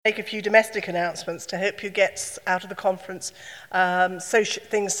make a few domestic announcements to help you get out of the conference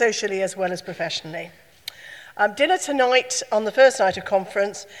things socially as well as professionally. Dinner tonight on the first night of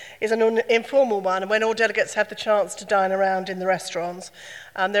conference is an informal one, and when all delegates have the chance to dine around in the restaurants.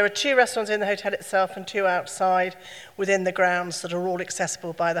 There are 2 restaurants in the hotel itself and 2 outside within the grounds that are all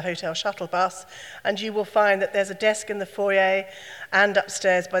accessible by the hotel shuttle bus. And you will find that there's a desk in the foyer and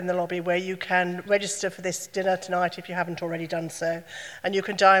upstairs in the lobby where you can register for this dinner tonight if you haven't already done so. And you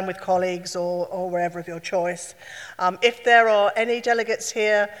can dine with colleagues or wherever of your choice. If there are any delegates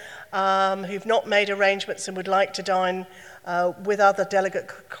here who've not made arrangements and would like to dine with other delegate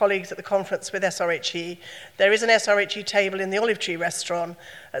colleagues at the conference with SRHE, there is an SRHE table in the Olive Tree restaurant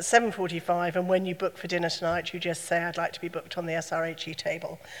at 7:45, and when you book for dinner tonight, you just say, I'd like to be booked on the SRHE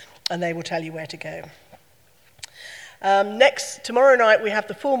table, and they will tell you where to go. Tomorrow night we have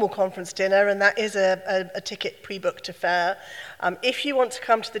the formal conference dinner, and that is a ticket pre-booked affair. If you want to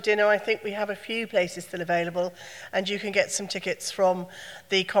come to the dinner, I think we have a few places still available, and you can get some tickets from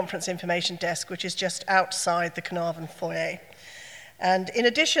the conference information desk, which is just outside the Carnarvon foyer. And in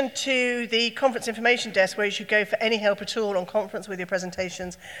addition to the conference information desk, where you should go for any help at all on conference with your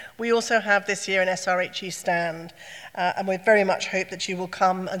presentations, we also have this year an SRHE stand, and we very much hope that you will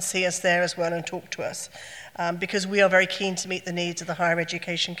come and see us there as well and talk to us. Because we are very keen to meet the needs of the higher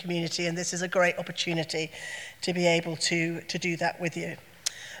education community, and this is a great opportunity to be able to do that with you.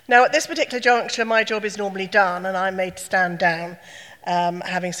 Now, at this particular juncture, my job is normally done, and I'm made to stand down,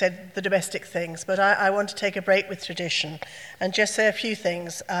 having said the domestic things, but I want to take a break with tradition and just say a few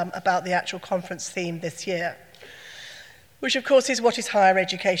things about the actual conference theme this year, which of course is what is higher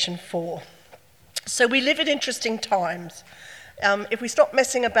education for. So we live in interesting times. If we stop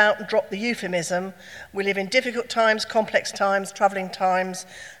messing about and drop the euphemism, we live in difficult times, complex times, troubling times,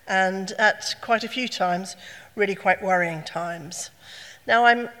 and at quite a few times, really quite worrying times. Now,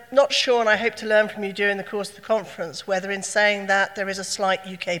 I'm not sure, and I hope to learn from you during the course of the conference, whether in saying that there is a slight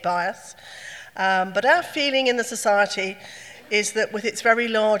UK bias, but our feeling in the society is that with its very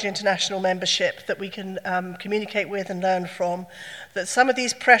large international membership that we can communicate with and learn from, that some of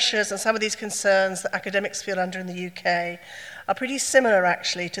these pressures and some of these concerns that academics feel under in the UK are pretty similar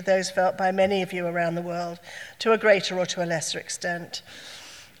actually to those felt by many of you around the world, to a greater or to a lesser extent.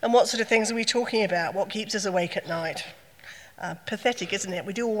 And what sort of things are we talking about? What keeps us awake at night? Pathetic, isn't it?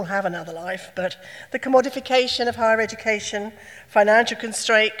 We do all have another life, but the commodification of higher education, financial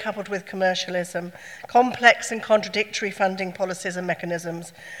constraint coupled with commercialism, complex and contradictory funding policies and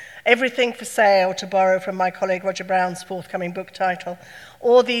mechanisms, everything for sale, to borrow from my colleague Roger Brown's forthcoming book title,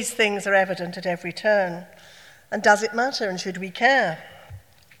 all these things are evident at every turn. And does it matter, and should we care?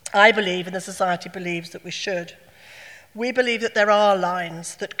 I believe, and the society believes, that we should. We believe that there are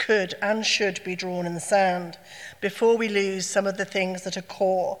lines that could and should be drawn in the sand before we lose some of the things that are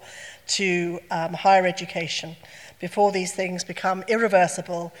core to higher education, before these things become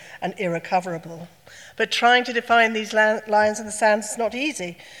irreversible and irrecoverable. But trying to define these lines in the sand is not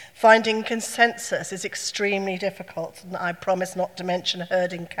easy. Finding consensus is extremely difficult, and I promise not to mention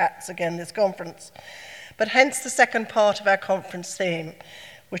herding cats again this conference. But hence the second part of our conference theme,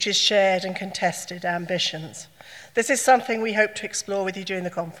 which is shared and contested ambitions. This is something we hope to explore with you during the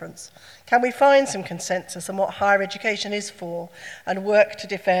conference. Can we find some consensus on what higher education is for, and work to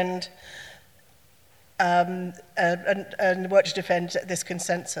defend this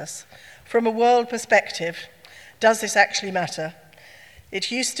consensus? From a world perspective, does this actually matter? It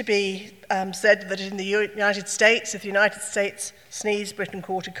used to be said that in the United States, if the United States sneezed, Britain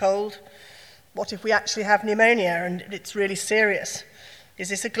caught a cold. What if we actually have pneumonia and it's really serious? Is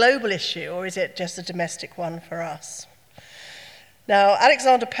this a global issue, or is it just a domestic one for us? Now,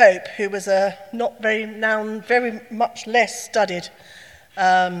 Alexander Pope, who was a very much less studied,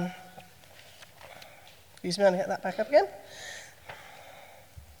 excuse me, I'll get that back up again.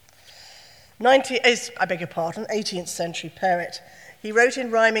 18th century poet. He wrote in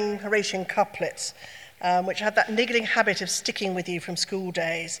rhyming Horatian couplets, which had that niggling habit of sticking with you from school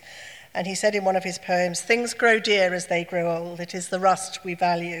days. And he said in one of his poems, "Things grow dear as they grow old. It is the rust we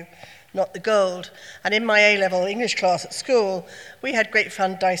value, not the gold." And in my A-level English class at school, we had great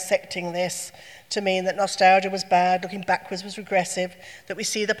fun dissecting this to mean that nostalgia was bad, looking backwards was regressive, that we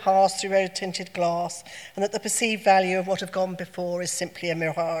see the past through rose-tinted glass, and that the perceived value of what have gone before is simply a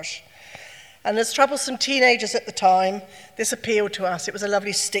mirage. And as troublesome teenagers at the time, this appealed to us. It was a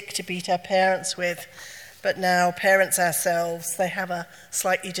lovely stick to beat our parents with. But now, parents ourselves, they have a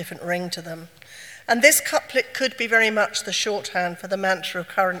slightly different ring to them. And this couplet could be very much the shorthand for the mantra of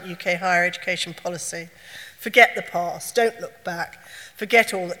current UK higher education policy. Forget the past, don't look back,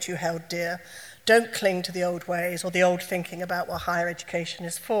 forget all that you held dear. Don't cling to the old ways or the old thinking about what higher education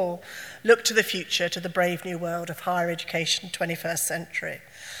is for. Look to the future, to the brave new world of higher education, 21st century.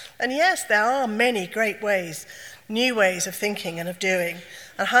 And yes, there are many great ways, new ways of thinking and of doing.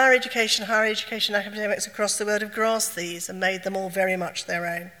 And higher education academics across the world have grasped these and made them all very much their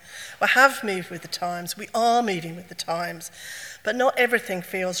own. We have moved with the times, we are moving with the times, but not everything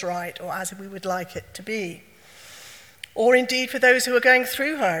feels right or as we would like it to be. Or indeed for those who are going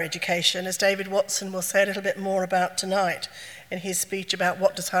through higher education, as David Watson will say a little bit more about tonight in his speech about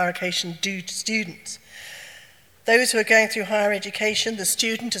what does higher education do to students. Those who are going through higher education, the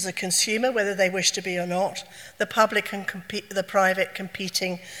student as a consumer, whether they wish to be or not, the public and the private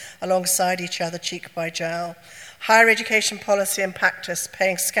competing alongside each other cheek by jowl, higher education policy and practice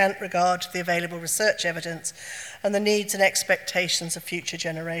paying scant regard to the available research evidence and the needs and expectations of future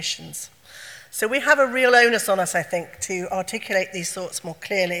generations. So we have a real onus on us, I think, to articulate these thoughts more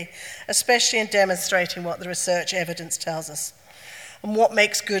clearly, especially in demonstrating what the research evidence tells us and what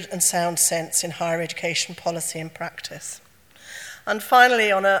makes good and sound sense in higher education policy and practice. And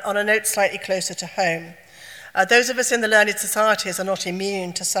finally, on a note slightly closer to home, those of us in the learned societies are not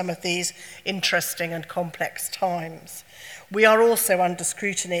immune to some of these interesting and complex times. We are also under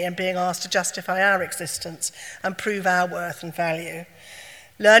scrutiny and being asked to justify our existence and prove our worth and value.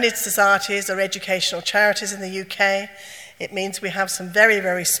 Learned societies are educational charities in the UK. It means we have some very,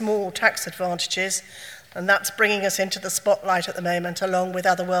 very small tax advantages, and that's bringing us into the spotlight at the moment, along with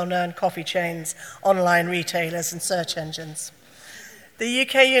other well-known coffee chains, online retailers and search engines. The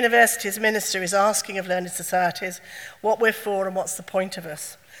UK Universities Minister is asking of learned societies what we're for and what's the point of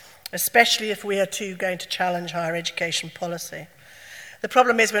us, especially if we are too going to challenge higher education policy. The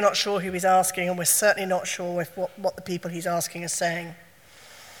problem is we're not sure who he's asking, and we're certainly not sure if what the people he's asking are saying.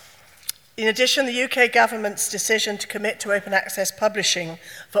 In addition, the UK government's decision to commit to open access publishing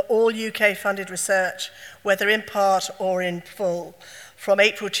for all UK-funded research, whether in part or in full, from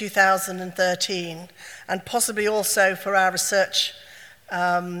April 2013, and possibly also for our research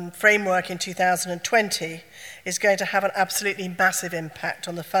framework in 2020, is going to have an absolutely massive impact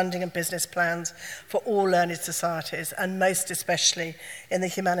on the funding and business plans for all learned societies, and most especially in the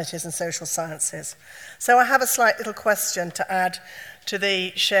humanities and social sciences. So I have a slight little question to add to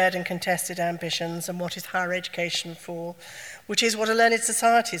the shared and contested ambitions and what is higher education for, which is what a learned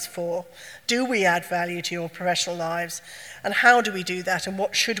society is for. Do we add value to your professional lives? And how do we do that? And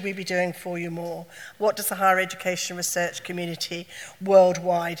what should we be doing for you more? What does the higher education research community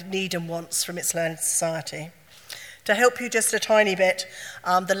worldwide need and wants from its learned society? To help you just a tiny bit,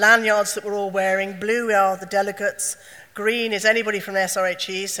 the lanyards that we're all wearing, blue are the delegates, green is anybody from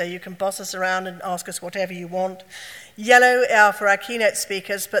SRHE, so you can boss us around and ask us whatever you want. Yellow are for our keynote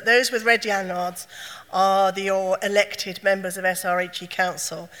speakers, but those with red lanyards are your elected members of SRHE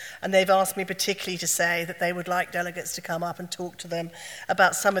Council, and they've asked me particularly to say that they would like delegates to come up and talk to them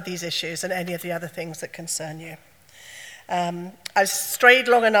about some of these issues and any of the other things that concern you. I've strayed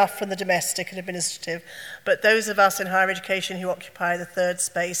long enough from the domestic and administrative, but those of us in higher education who occupy the third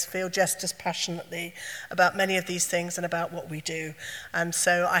space feel just as passionately about many of these things and about what we do. And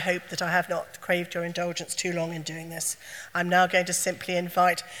so I hope that I have not craved your indulgence too long in doing this. I'm now going to simply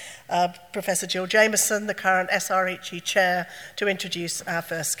invite Professor Jill Jameson, the current SRHE Chair, to introduce our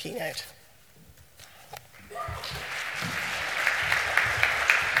first keynote.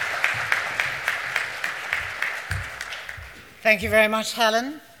 Thank you very much,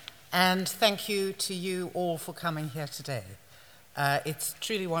 Helen, and thank you to you all for coming here today. It's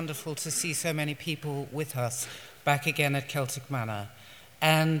truly wonderful to see so many people with us back again at Celtic Manor,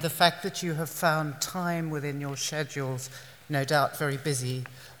 and the fact that you have found time within your schedules, no doubt very busy,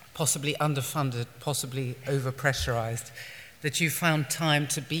 possibly underfunded, possibly overpressurized, that you found time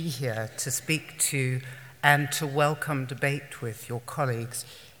to be here to speak to and to welcome debate with your colleagues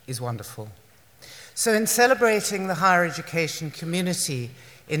is wonderful. So in celebrating the higher education community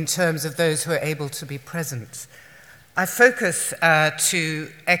in terms of those who are able to be present, I focus, to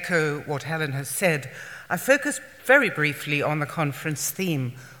echo what Helen has said, I focus very briefly on the conference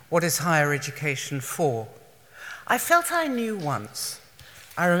theme, what is higher education for? I felt I knew once.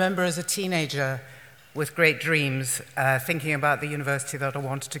 I remember as a teenager with great dreams, thinking about the university that I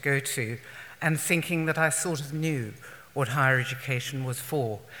wanted to go to and thinking that I sort of knew what higher education was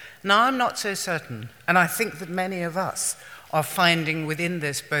for. Now I'm not so certain, and I think that many of us are finding within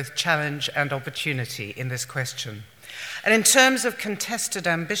this both challenge and opportunity in this question. And in terms of contested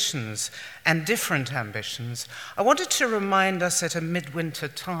ambitions and different ambitions, I wanted to remind us at a midwinter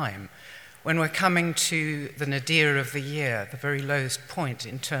time, when we're coming to the nadir of the year, the very lowest point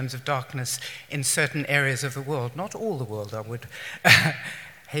in terms of darkness in certain areas of the world, not all the world, I would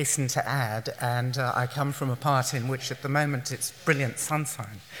hasten to add, and I come from a part in which at the moment it's brilliant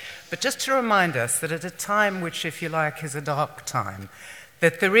sunshine. But just to remind us that at a time which, if you like, is a dark time,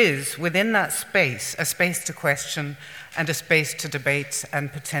 that there is within that space a space to question and a space to debate,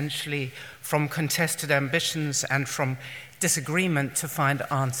 and potentially from contested ambitions and from disagreement to find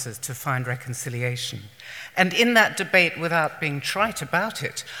answers, to find reconciliation. And in that debate, without being trite about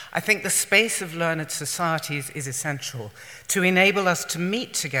it, I think the space of learned societies is essential to enable us to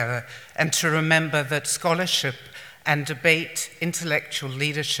meet together and to remember that scholarship and debate, intellectual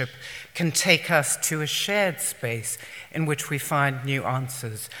leadership, can take us to a shared space in which we find new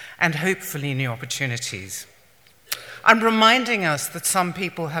answers and hopefully new opportunities. I'm reminding us that some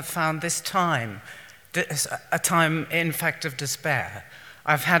people have found this time a time, in fact, of despair.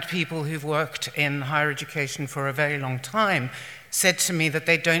 I've had people who've worked in higher education for a very long time said to me that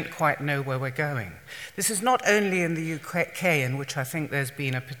they don't quite know where we're going. This is not only in the UK, in which I think there's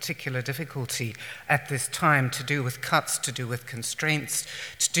been a particular difficulty at this time to do with cuts, to do with constraints,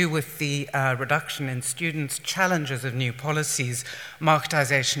 to do with the reduction in students, challenges of new policies,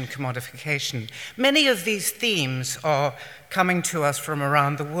 marketization, commodification. Many of these themes are coming to us from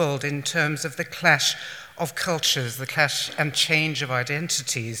around the world in terms of the clash of cultures, the clash and change of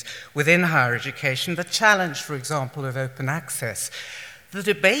identities within higher education, the challenge, for example, of open access, the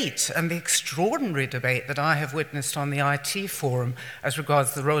debate and the extraordinary debate that I have witnessed on the IT forum as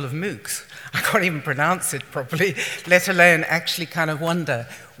regards the role of MOOCs. I can't even pronounce it properly, let alone actually kind of wonder,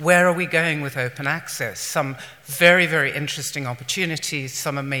 where are we going with open access? Some very, very interesting opportunities,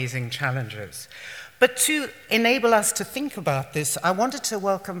 some amazing challenges. But to enable us to think about this, I wanted to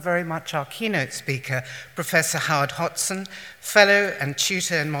welcome very much our keynote speaker, Professor Howard Hotson, fellow and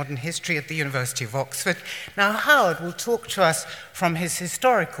tutor in modern history at the University of Oxford. Now, Howard will talk to us from his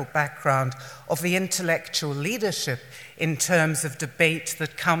historical background of the intellectual leadership in terms of debate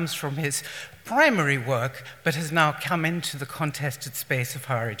that comes from his primary work, but has now come into the contested space of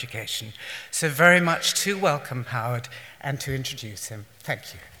higher education. So very much to welcome Howard and to introduce him.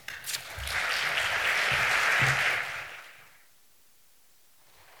 Thank you.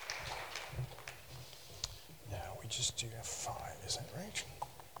 Now we just do F5, is that right?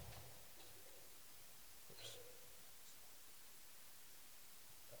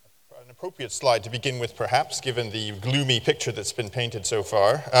 An appropriate slide to begin with, perhaps, given the gloomy picture that's been painted so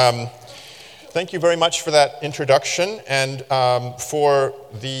far. Thank you very much for that introduction and for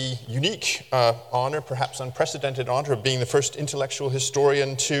the unique honor, perhaps unprecedented honor, of being the first intellectual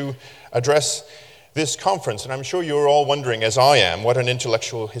historian to address this conference. And I'm sure you're all wondering, as I am, what an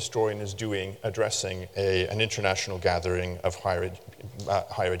intellectual historian is doing addressing an international gathering of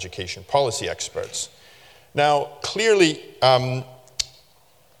higher education policy experts. Now, clearly,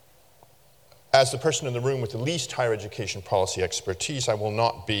 as the person in the room with the least higher education policy expertise, I will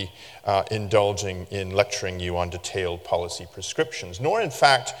not be indulging in lecturing you on detailed policy prescriptions, nor, in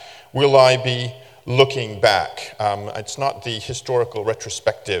fact, will I be looking back. It's not the historical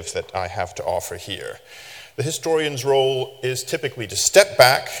retrospective that I have to offer here. The historian's role is typically to step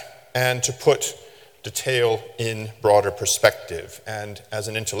back and to put detail in broader perspective. And as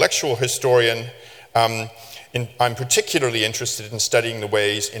an intellectual historian, I'm particularly interested in studying the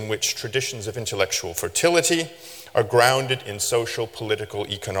ways in which traditions of intellectual fertility are grounded in social, political,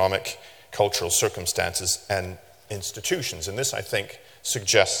 economic, cultural circumstances and institutions. And this, I think,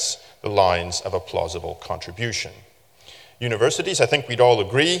 suggests the lines of a plausible contribution. Universities, I think we'd all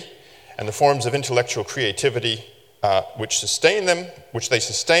agree, and the forms of intellectual creativity which they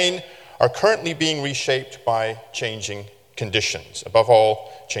sustain, are currently being reshaped by changing conditions, above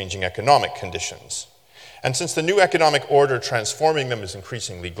all, changing economic conditions. And since the new economic order transforming them is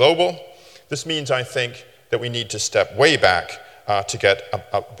increasingly global, this means, I think, that we need to step way back to get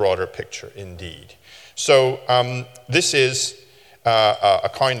a broader picture indeed. So this is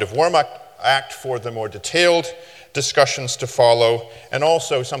a kind of warm-up act for the more detailed discussions to follow, and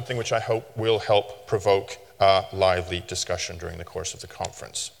also something which I hope will help provoke lively discussion during the course of the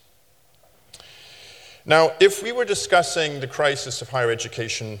conference. Now, if we were discussing the crisis of higher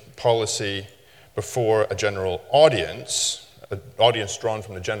education policy before a general audience, an audience drawn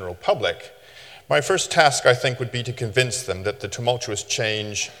from the general public, my first task, I think, would be to convince them that the tumultuous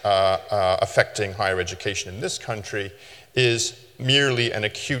change affecting higher education in this country is merely an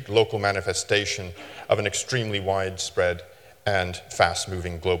acute local manifestation of an extremely widespread and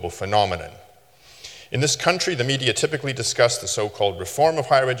fast-moving global phenomenon. In this country, the media typically discuss the so-called reform of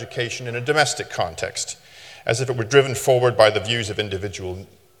higher education in a domestic context, as if it were driven forward by the views of individual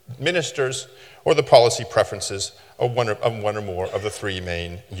ministers or the policy preferences of one or more of the three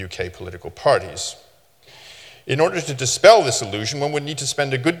main UK political parties. In order to dispel this illusion, one would need to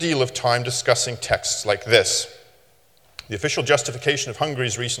spend a good deal of time discussing texts like this. The official justification of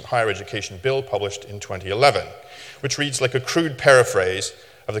Hungary's recent higher education bill, published in 2011, which reads like a crude paraphrase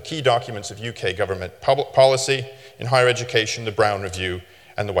of the key documents of UK government policy in higher education, the Brown Review,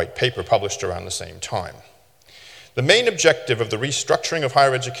 and the White Paper published around the same time. The main objective of the restructuring of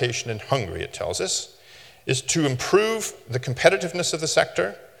higher education in Hungary, it tells us, is to improve the competitiveness of the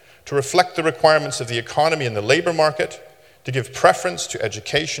sector, to reflect the requirements of the economy and the labor market, to give preference to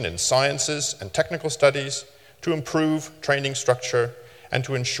education in sciences and technical studies, to improve training structure, and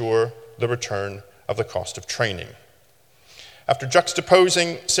to ensure the return of the cost of training. After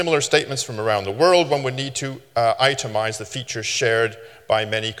juxtaposing similar statements from around the world, one would need to itemize the features shared by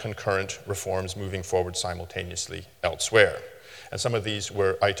many concurrent reforms moving forward simultaneously elsewhere. And some of these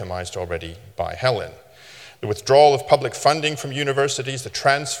were itemized already by Helen. The withdrawal of public funding from universities, the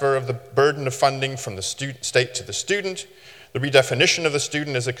transfer of the burden of funding from the state to the student, the redefinition of the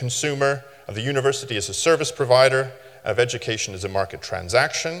student as a consumer, of the university as a service provider, of education as a market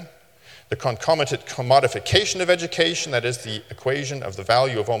transaction, the concomitant commodification of education, that is the equation of the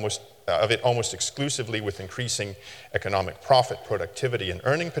value of it almost exclusively with increasing economic profit, productivity, and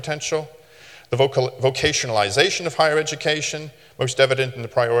earning potential, the vocationalization of higher education, most evident in the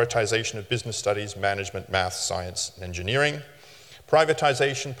prioritization of business studies, management, math, science, and engineering,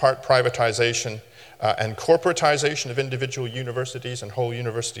 privatization, part privatization, and corporatization of individual universities and whole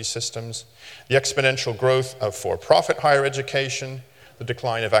university systems, the exponential growth of for-profit higher education, the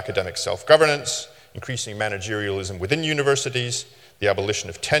decline of academic self-governance, increasing managerialism within universities, the abolition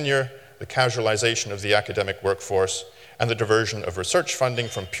of tenure, the casualization of the academic workforce, and the diversion of research funding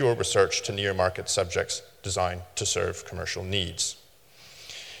from pure research to near-market subjects designed to serve commercial needs.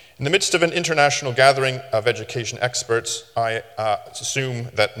 In the midst of an international gathering of education experts, I assume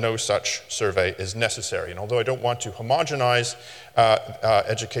that no such survey is necessary. And although I don't want to homogenize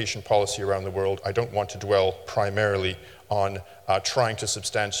education policy around the world, I don't want to dwell primarily on trying to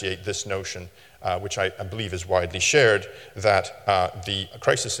substantiate this notion, which I believe is widely shared, that the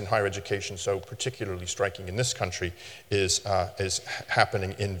crisis in higher education, so particularly striking in this country, is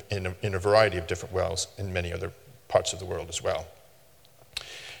happening in a variety of different ways in many other parts of the world as well.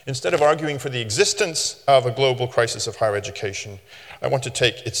 Instead of arguing for the existence of a global crisis of higher education, I want to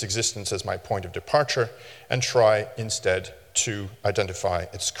take its existence as my point of departure and try instead to identify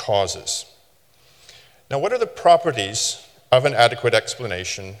its causes. Now, what are the properties of an adequate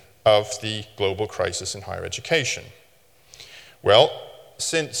explanation of the global crisis in higher education? Well,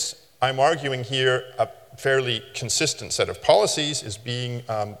 since I'm arguing here a fairly consistent set of policies is being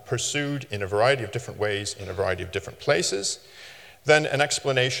pursued in a variety of different ways in a variety of different places, then an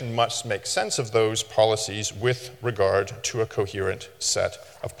explanation must make sense of those policies with regard to a coherent set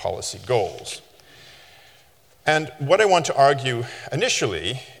of policy goals. And what I want to argue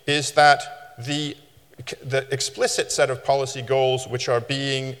initially is that the explicit set of policy goals which are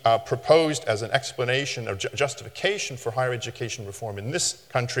being proposed as an explanation or justification for higher education reform in this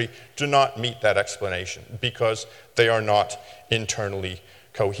country do not meet that explanation because they are not internally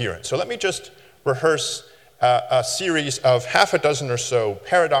coherent. So let me just rehearse a series of half a dozen or so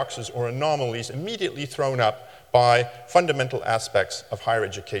paradoxes or anomalies immediately thrown up by fundamental aspects of higher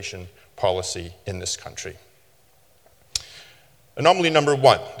education policy in this country. Anomaly number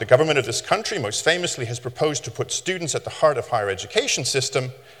one, the government of this country most famously has proposed to put students at the heart of higher education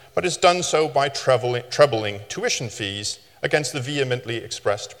system, but has done so by trebling tuition fees against the vehemently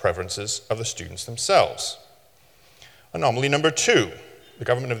expressed preferences of the students themselves. Anomaly number two, the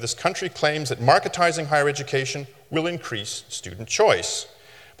government of this country claims that marketizing higher education will increase student choice,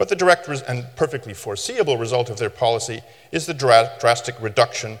 but the direct and perfectly foreseeable result of their policy is the drastic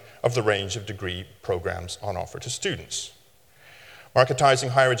reduction of the range of degree programs on offer to students.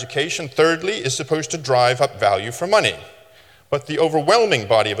 Marketizing higher education, thirdly, is supposed to drive up value for money, but the overwhelming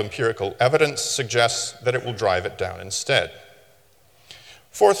body of empirical evidence suggests that it will drive it down instead.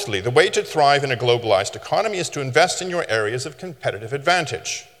 Fourthly, the way to thrive in a globalized economy is to invest in your areas of competitive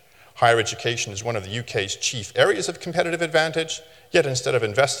advantage. Higher education is one of the UK's chief areas of competitive advantage, yet instead of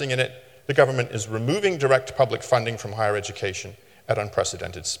investing in it, the government is removing direct public funding from higher education at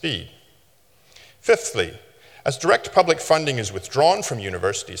unprecedented speed. Fifthly, as direct public funding is withdrawn from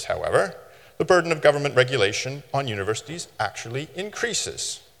universities, however, the burden of government regulation on universities actually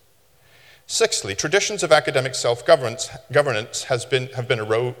increases. Sixthly, traditions of academic self-governance have been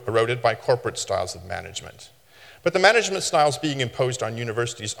eroded by corporate styles of management. But the management styles being imposed on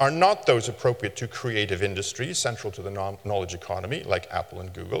universities are not those appropriate to creative industries central to the knowledge economy, like Apple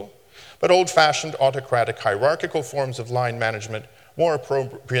and Google, but old-fashioned, autocratic, hierarchical forms of line management more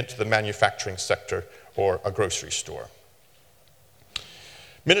appropriate to the manufacturing sector or a grocery store.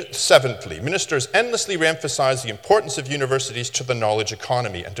 Seventhly, ministers endlessly re-emphasize the importance of universities to the knowledge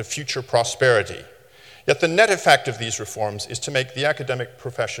economy and to future prosperity. Yet the net effect of these reforms is to make the academic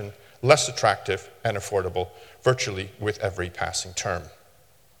profession less attractive and affordable virtually with every passing term.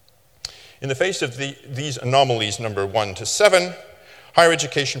 In the face of these anomalies, number 1 to 7, higher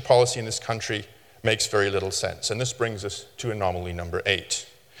education policy in this country makes very little sense. And this brings us to anomaly number 8.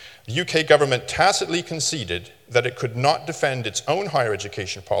 The UK government tacitly conceded that it could not defend its own higher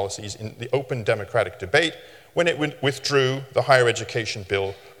education policies in the open democratic debate when it withdrew the higher education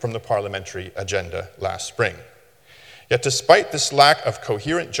bill from the parliamentary agenda last spring. Yet despite this lack of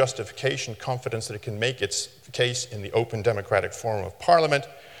coherent justification, confidence that it can make its case in the open democratic forum of Parliament,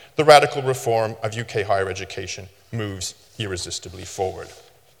 the radical reform of UK higher education moves irresistibly forward.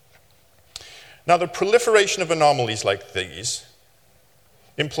 Now, the proliferation of anomalies like these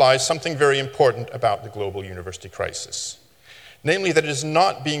implies something very important about the global university crisis, namely that it is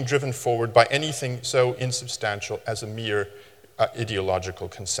not being driven forward by anything so insubstantial as a mere ideological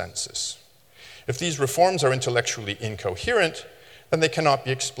consensus. If these reforms are intellectually incoherent, then they cannot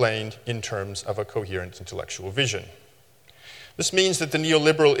be explained in terms of a coherent intellectual vision. This means that the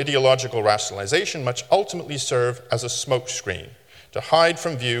neoliberal ideological rationalization must ultimately serve as a smokescreen to hide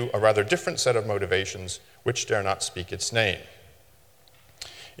from view a rather different set of motivations which dare not speak its name.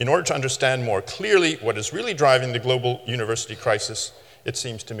 In order to understand more clearly what is really driving the global university crisis, it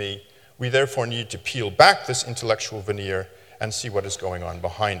seems to me, we therefore need to peel back this intellectual veneer and see what is going on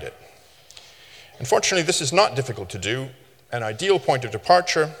behind it. Unfortunately, this is not difficult to do. An ideal point of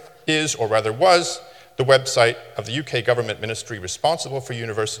departure is, or rather was, the website of the UK government ministry responsible for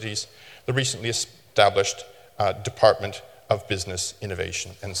universities, the recently established Department of Business,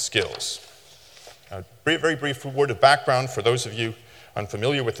 Innovation and Skills. A very brief word of background for those of you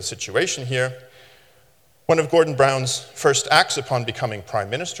unfamiliar with the situation here. One of Gordon Brown's first acts upon becoming Prime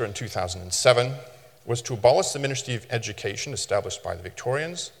Minister in 2007 was to abolish the Ministry of Education established by the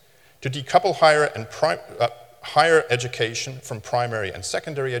Victorians, to decouple higher education from primary and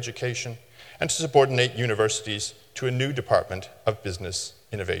secondary education, and to subordinate universities to a new Department of Business,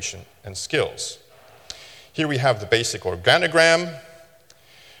 Innovation and Skills. Here we have the basic organogram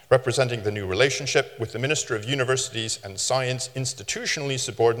representing the new relationship, with the Minister of Universities and Science institutionally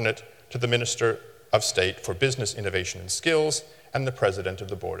subordinate to the Minister of State for Business, Innovation and Skills and the President of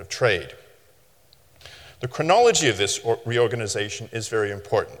the Board of Trade. The chronology of this reorganization is very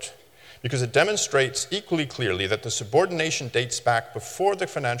important because it demonstrates equally clearly that the subordination dates back before the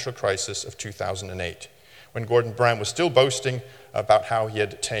financial crisis of 2008, when Gordon Brown was still boasting about how he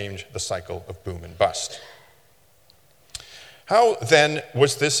had tamed the cycle of boom and bust. How, then,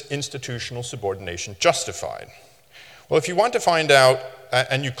 was this institutional subordination justified? Well, if you want to find out,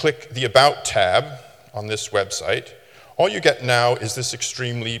 and you click the About tab on this website, all you get now is this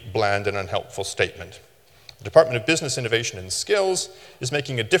extremely bland and unhelpful statement. The Department of Business, Innovation and Skills is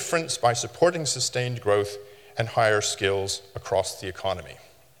making a difference by supporting sustained growth and higher skills across the economy.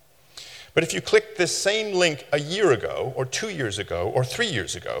 But if you clicked this same link a year ago, or 2 years ago, or 3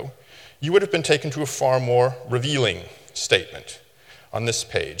 years ago, you would have been taken to a far more revealing statement on this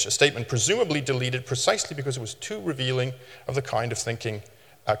page, a statement presumably deleted precisely because it was too revealing of the kind of thinking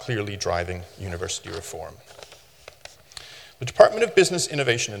clearly driving university reform. The Department of Business,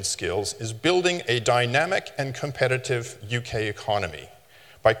 Innovation and Skills is building a dynamic and competitive UK economy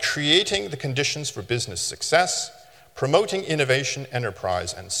by creating the conditions for business success, promoting innovation,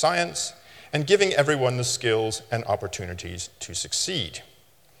 enterprise, and science, and giving everyone the skills and opportunities to succeed.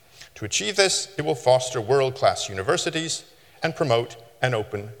 To achieve this, it will foster world-class universities and promote an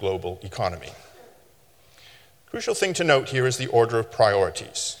open global economy. The crucial thing to note here is the order of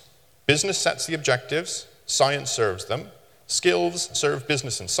priorities. Business sets the objectives, science serves them, skills serve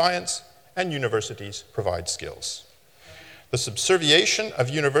business and science, and universities provide skills. The subserviation of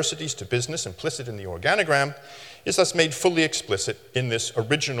universities to business implicit in the organogram is thus made fully explicit in this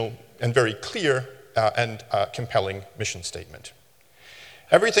original and very clear and compelling mission statement.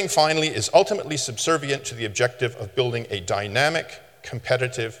 Everything, finally, is ultimately subservient to the objective of building a dynamic,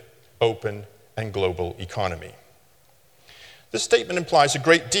 competitive, open, and global economy. This statement implies a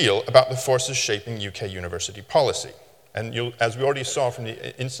great deal about the forces shaping UK university policy. And as we already saw from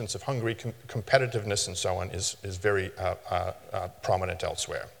the instance of Hungary, competitiveness and so on is very prominent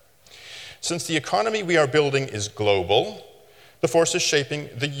elsewhere. Since the economy we are building is global, the forces shaping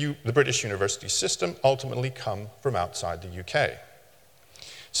the British university system ultimately come from outside the UK.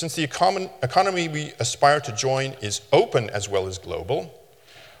 Since the economy we aspire to join is open as well as global,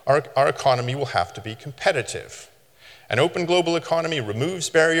 our economy will have to be competitive. An open global economy removes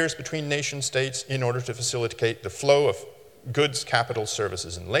barriers between nation states in order to facilitate the flow of goods, capital,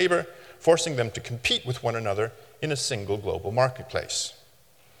 services, and labor, forcing them to compete with one another in a single global marketplace.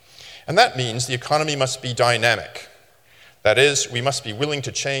 And that means the economy must be dynamic. That is, we must be willing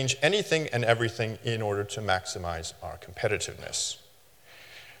to change anything and everything in order to maximize our competitiveness.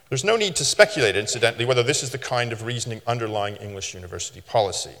 There's no need to speculate, incidentally, whether this is the kind of reasoning underlying English university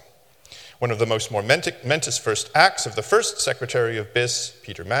policy. One of the most momentous first acts of the first Secretary of BIS,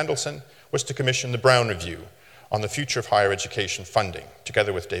 Peter Mandelson, was to commission the Brown Review on the future of higher education funding,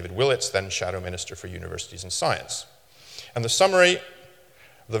 together with David Willits, then Shadow Minister for Universities and Science. And the summary,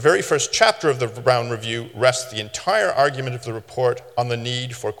 the very first chapter of the Brown Review rests the entire argument of the report on the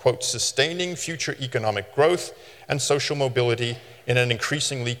need for, quote, sustaining future economic growth and social mobility in an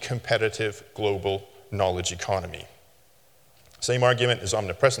increasingly competitive global knowledge economy. Same argument is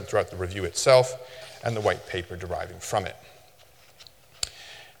omnipresent throughout the review itself and the white paper deriving from it.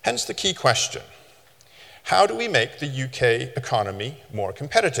 Hence the key question: how do we make the UK economy more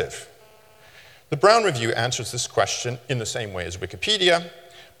competitive? The Brown Review answers this question in the same way as Wikipedia,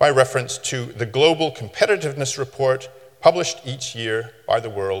 by reference to the Global Competitiveness Report published each year by the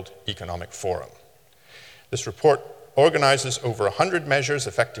World Economic Forum. This report organizes over 100 measures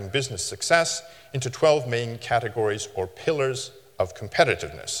affecting business success into 12 main categories or pillars of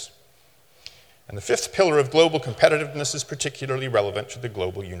competitiveness. And the fifth pillar of global competitiveness is particularly relevant to the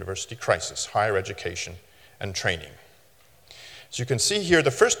global university crisis: higher education and training. As you can see here,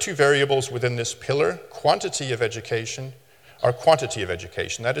 the first two variables within this pillar, quantity of education, are quantity of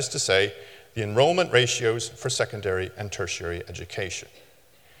education, that is to say, the enrollment ratios for secondary and tertiary education.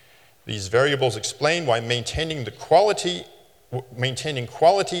 These variables explain why maintaining quality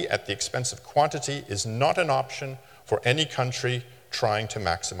at the expense of quantity is not an option for any country trying to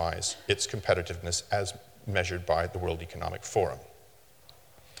maximize its competitiveness as measured by the World Economic Forum.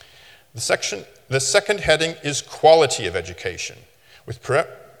 The second heading is quality of education, with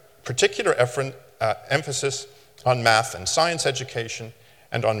particular emphasis on math and science education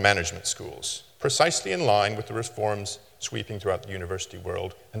and on management schools, precisely in line with the reforms sweeping throughout the university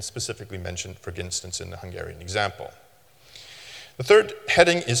world and specifically mentioned, for instance, in the Hungarian example. The third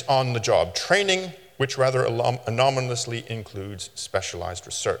heading is on-the-job training, which rather anomalously includes specialized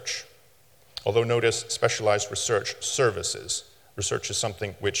research. Although notice specialized research services. Research is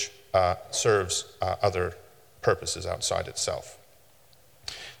something which serves other purposes outside itself.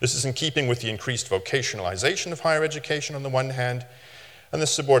 This is in keeping with the increased vocationalization of higher education on the one hand, and the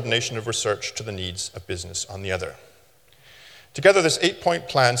subordination of research to the needs of business on the other. Together, this 8-point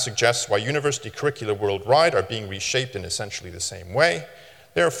plan suggests why university curricula worldwide are being reshaped in essentially the same way.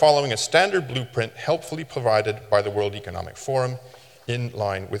 They are following a standard blueprint helpfully provided by the World Economic Forum in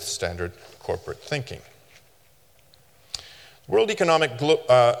line with standard corporate thinking. The World Economic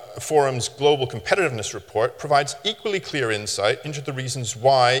Forum's Global Competitiveness Report provides equally clear insight into the reasons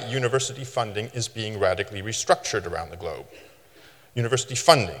why university funding is being radically restructured around the globe. University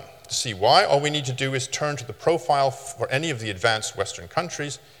funding. To see why, all we need to do is turn to the profile for any of the advanced Western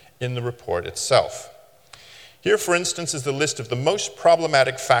countries in the report itself. Here, for instance, is the list of the most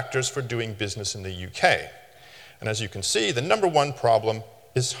problematic factors for doing business in the UK. And as you can see, the number one problem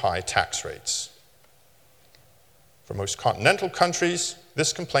is high tax rates. For most continental countries,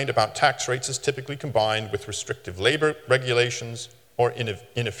 this complaint about tax rates is typically combined with restrictive labor regulations or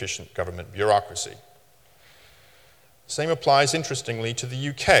inefficient government bureaucracy. The same applies, interestingly, to the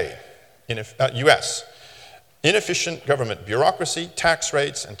US. Inefficient government bureaucracy, tax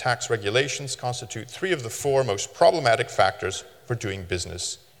rates, and tax regulations constitute 3 of the 4 most problematic factors for doing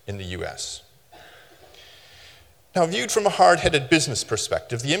business in the US. Now, viewed from a hard-headed business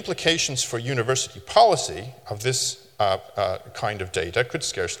perspective, the implications for university policy of this kind of data could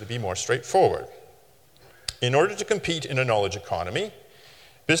scarcely be more straightforward. In order to compete in a knowledge economy,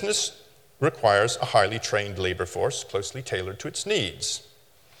 business requires a highly trained labor force closely tailored to its needs.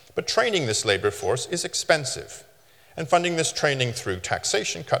 But training this labor force is expensive, and funding this training through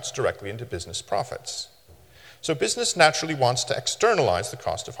taxation cuts directly into business profits. So business naturally wants to externalize the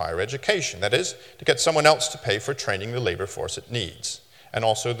cost of higher education, that is, to get someone else to pay for training the labor force it needs, and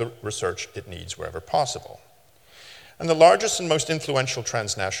also the research it needs wherever possible. And the largest and most influential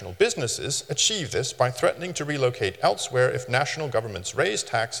transnational businesses achieve this by threatening to relocate elsewhere if national governments raise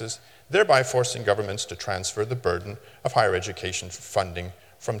taxes, thereby forcing governments to transfer the burden of higher education funding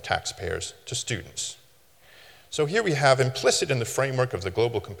from taxpayers to students. So here we have implicit in the framework of the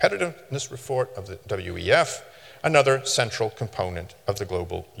Global Competitiveness Report of the WEF, another central component of the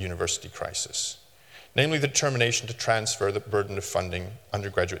global university crisis, namely the determination to transfer the burden of funding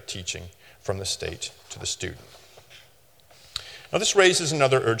undergraduate teaching from the state to the student. Now, this raises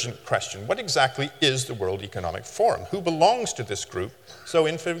another urgent question. What exactly is the World Economic Forum? Who belongs to this group so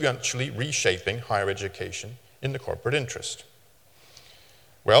influentially reshaping higher education in the corporate interest?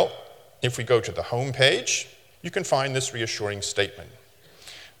 Well, if we go to the home page, you can find this reassuring statement.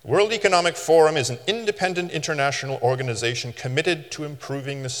 The World Economic Forum is an independent international organization committed to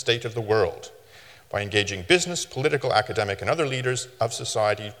improving the state of the world by engaging business, political, academic, and other leaders of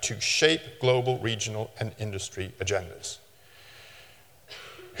society to shape global, regional, and industry agendas.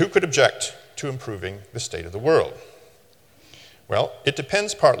 Who could object to improving the state of the world? Well, it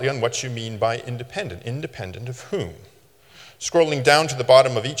depends partly on what you mean by independent. Independent of whom? Scrolling down to the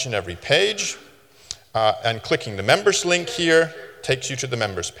bottom of each and every page and clicking the members link here takes you to the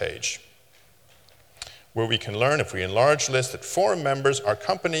members page, where we can learn, if we enlarge the list, that forum members are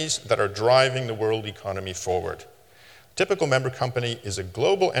companies that are driving the world economy forward. A typical member company is a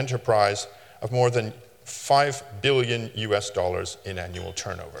global enterprise of more than $5 billion in annual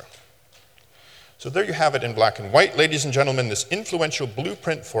turnover. So there you have it in black and white, ladies and gentlemen. This influential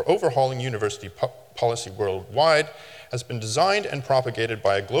blueprint for overhauling university policy worldwide has been designed and propagated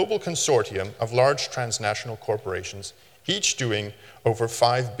by a global consortium of large transnational corporations, each doing over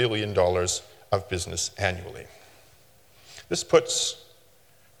 $5 billion of business annually. This puts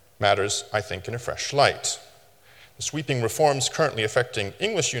matters, I think, in a fresh light. The sweeping reforms currently affecting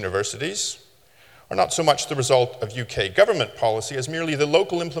English universities are not so much the result of UK government policy as merely the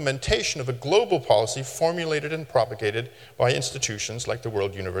local implementation of a global policy formulated and propagated by institutions like the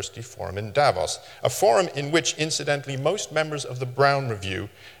World University Forum in Davos, a forum in which, incidentally, most members of the Brown Review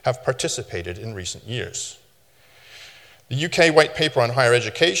have participated in recent years. The UK White Paper on Higher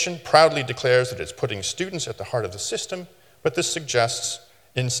Education proudly declares that it's putting students at the heart of the system, but this suggests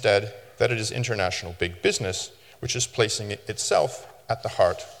instead that it is international big business which is placing itself at the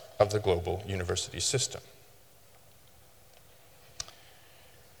heart of the global university system.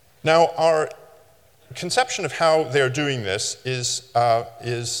 Now, our conception of how they're doing this is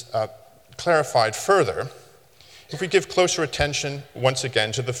clarified further if we give closer attention, once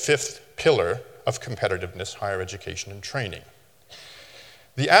again, to the fifth pillar of competitiveness, higher education and training.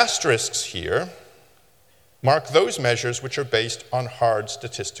 The asterisks here mark those measures which are based on hard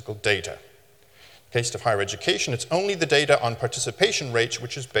statistical data. In the case of higher education, it's only the data on participation rates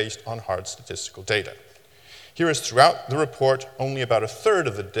which is based on hard statistical data. Here is throughout the report, only about a third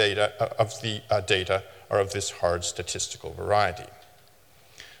of the data are of this hard statistical variety.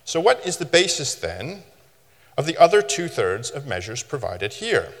 So what is the basis then of the other two-thirds of measures provided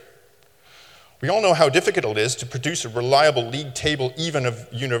here? We all know how difficult it is to produce a reliable league table even of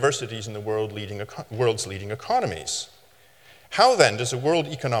universities in the world's leading economies. How then does a World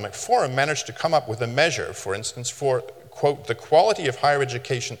Economic Forum manage to come up with a measure, for instance, for, quote, the quality of higher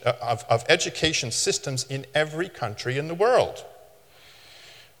education, of education systems in every country in the world?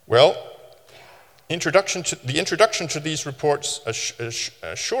 Well, the introduction to these reports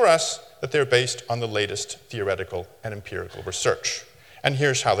assure us that they're based on the latest theoretical and empirical research. And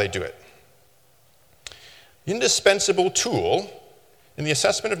here's how they do it. The indispensable tool in the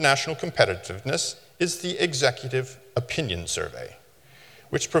assessment of national competitiveness is the Executive Opinion Survey,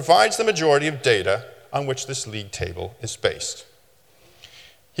 which provides the majority of data on which this league table is based.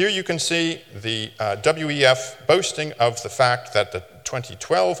 Here you can see the WEF boasting of the fact that the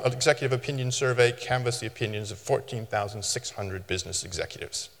 2012 Executive Opinion Survey canvassed the opinions of 14,600 business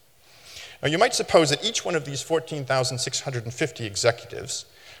executives. Now, you might suppose that each one of these 14,650 executives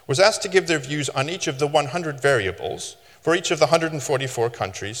was asked to give their views on each of the 100 variables for each of the 144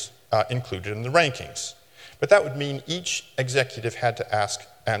 countries included in the rankings. But that would mean each executive had to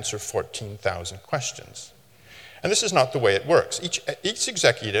answer 14,000 questions. And this is not the way it works. Each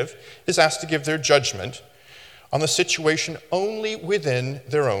executive is asked to give their judgment on the situation only within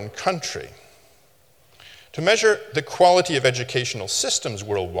their own country. To measure the quality of educational systems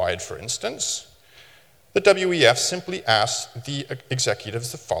worldwide, for instance, the WEF simply asks the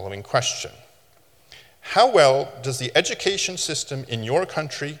executives the following question. How well does the education system in your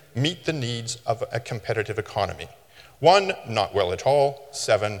country meet the needs of a competitive economy? 1, not well at all.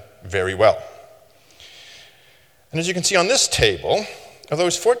 7, very well. And as you can see on this table, of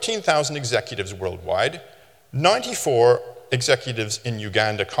those 14,000 executives worldwide, 94 executives in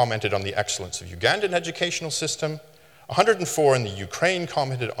Uganda commented on the excellence of Ugandan educational system, 104 in the Ukraine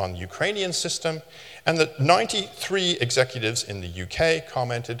commented on the Ukrainian system, and the 93 executives in the UK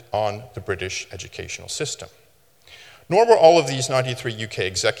commented on the British educational system. Nor were all of these 93 UK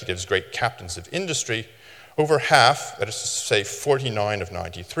executives great captains of industry. Over half, that is to say 49 of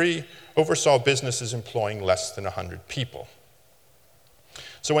 93, oversaw businesses employing less than 100 people.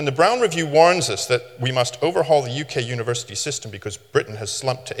 So when the Brown Review warns us that we must overhaul the UK university system because Britain has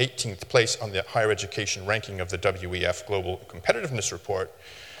slumped to 18th place on the higher education ranking of the WEF Global Competitiveness Report,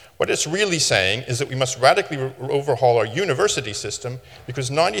 what it's really saying is that we must radically overhaul our university system because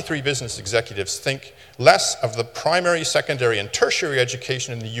 93 business executives think less of the primary, secondary, and tertiary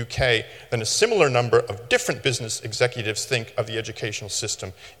education in the UK than a similar number of different business executives think of the educational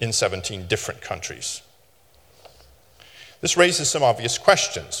system in 17 different countries. This raises some obvious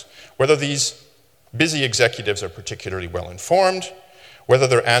questions, whether these busy executives are particularly well informed, whether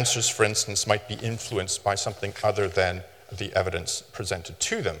their answers, for instance, might be influenced by something other than the evidence presented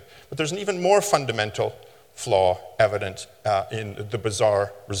to them. But there's an even more fundamental flaw evident in the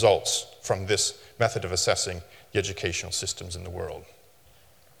bizarre results from this method of assessing the educational systems in the world.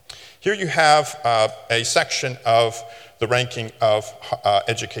 Here you have a section of the ranking of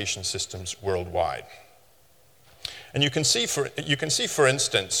education systems worldwide. And you can see, for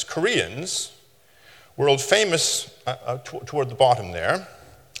instance, Koreans, world famous, toward the bottom there,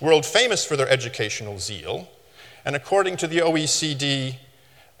 world famous for their educational zeal, and according to the OECD,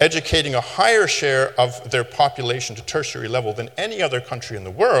 educating a higher share of their population to tertiary level than any other country in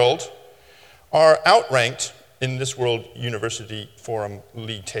the world, are outranked in this World University Forum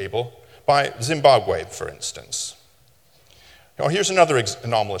League table by Zimbabwe, for instance. Now, here's another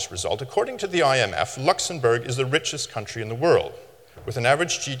anomalous result. According to the IMF, Luxembourg is the richest country in the world, with an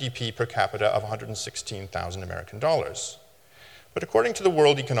average GDP per capita of 116,000 American dollars. But according to the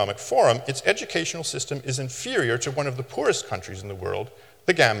World Economic Forum, its educational system is inferior to one of the poorest countries in the world,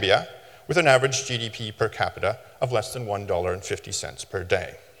 the Gambia, with an average GDP per capita of less than $1.50 per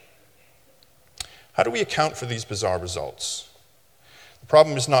day. How do we account for these bizarre results? The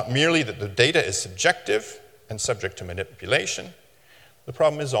problem is not merely that the data is subjective and subject to manipulation. The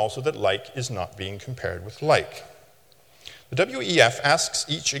problem is also that like is not being compared with like. The WEF asks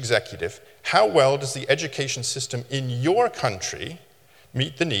each executive, how well does the education system in your country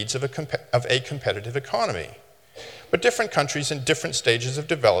meet the needs of a competitive economy? But different countries in different stages of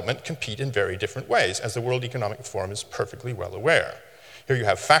development compete in very different ways, as the World Economic Forum is perfectly well aware. Here you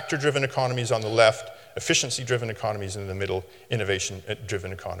have factor-driven economies on the left, efficiency-driven economies in the middle,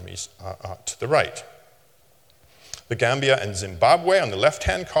 innovation-driven economies to the right. The Gambia and Zimbabwe on the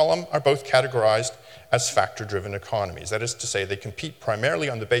left-hand column are both categorized as factor-driven economies. That is to say, they compete primarily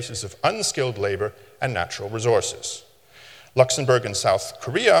on the basis of unskilled labor and natural resources. Luxembourg and South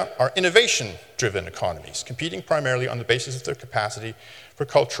Korea are innovation-driven economies, competing primarily on the basis of their capacity for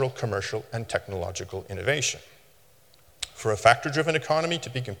cultural, commercial, and technological innovation. For a factor-driven economy to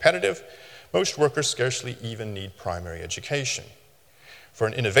be competitive, most workers scarcely even need primary education. For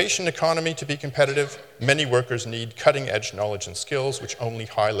an innovation economy to be competitive, many workers need cutting-edge knowledge and skills which only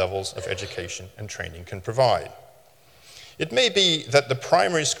high levels of education and training can provide. It may be that the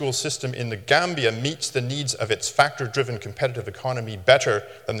primary school system in the Gambia meets the needs of its factor-driven competitive economy better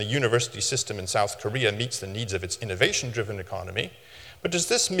than the university system in South Korea meets the needs of its innovation-driven economy, but does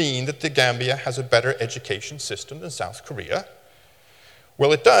this mean that the Gambia has a better education system than South Korea?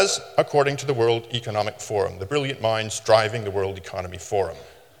 Well, it does, according to the World Economic Forum, the brilliant minds driving the World Economy Forum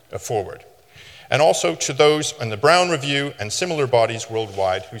forward. And also to those in the Brown Review and similar bodies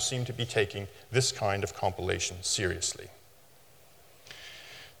worldwide who seem to be taking this kind of compilation seriously.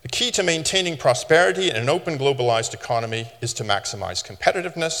 The key to maintaining prosperity in an open globalized economy is to maximize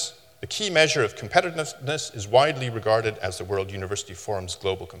competitiveness. The key measure of competitiveness is widely regarded as the World University Forum's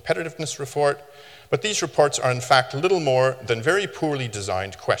Global Competitiveness Report, but these reports are in fact little more than very poorly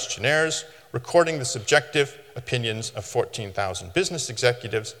designed questionnaires recording the subjective opinions of 14,000 business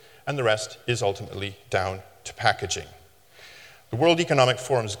executives, and the rest is ultimately down to packaging. The World Economic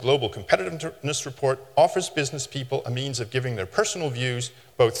Forum's Global Competitiveness Report offers business people a means of giving their personal views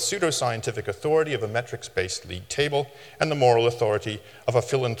both pseudoscientific authority of a metrics-based league table and the moral authority of a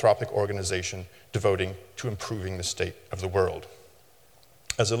philanthropic organization devoting to improving the state of the world.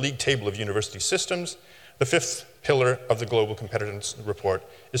 As a league table of university systems, the fifth pillar of the Global Competitiveness Report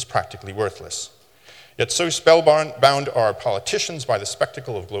is practically worthless. Yet so spellbound are politicians by the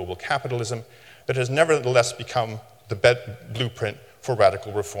spectacle of global capitalism that it has nevertheless become the blueprint for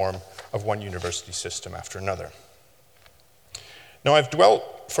radical reform of one university system after another. Now, I've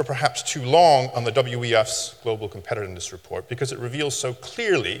dwelt for perhaps too long on the WEF's Global Competitiveness Report because it reveals so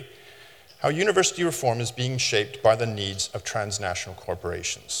clearly how university reform is being shaped by the needs of transnational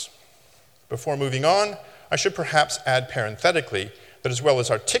corporations. Before moving on, I should perhaps add parenthetically that as well as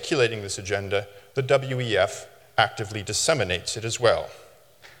articulating this agenda, the WEF actively disseminates it as well.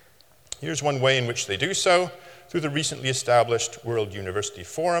 Here's one way in which they do so, through the recently established World University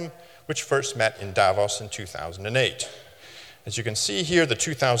Forum, which first met in Davos in 2008. As you can see here, the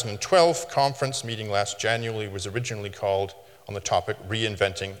 2012 conference meeting last January was originally called on the topic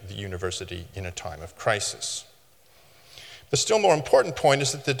Reinventing the University in a Time of Crisis. The still more important point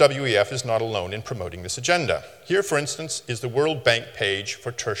is that the WEF is not alone in promoting this agenda. Here, for instance, is the World Bank page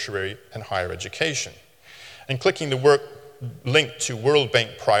for tertiary and higher education. And clicking the link to World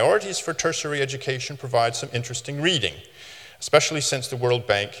Bank priorities for tertiary education provides some interesting reading, especially since the World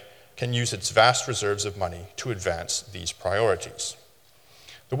Bank can use its vast reserves of money to advance these priorities.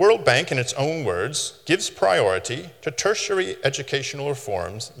 The World Bank, in its own words, gives priority to tertiary educational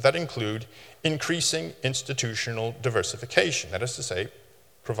reforms that include increasing institutional diversification, that is to say,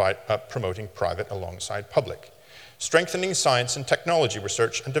 promoting private alongside public, strengthening science and technology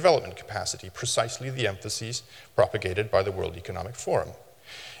research and development capacity, precisely the emphases propagated by the World Economic Forum,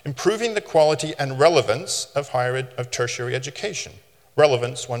 improving the quality and relevance of tertiary education,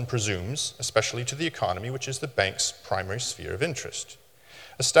 relevance, one presumes, especially to the economy, which is the bank's primary sphere of interest.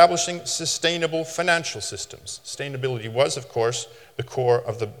 Establishing sustainable financial systems. Sustainability was, of course, the core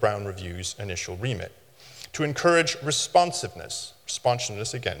of the Brown Review's initial remit. To encourage responsiveness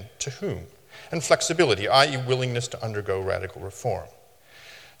again, to whom? And flexibility, i.e. willingness to undergo radical reform.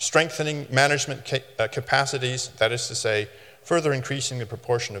 Strengthening management capacities, that is to say, further increasing the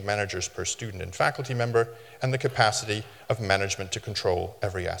proportion of managers per student and faculty member, and the capacity of management to control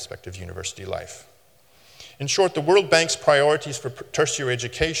every aspect of university life. In short, the World Bank's priorities for tertiary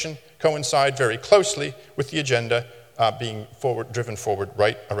education coincide very closely with the agenda being driven forward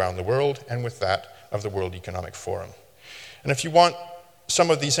right around the world, and with that of the World Economic Forum. And if you want some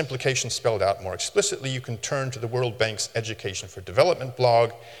of these implications spelled out more explicitly, you can turn to the World Bank's Education for Development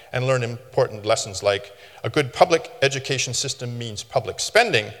blog and learn important lessons like a good public education system means public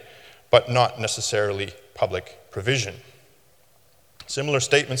spending, but not necessarily public provision. Similar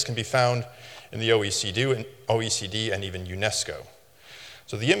statements can be found in the OECD and even UNESCO.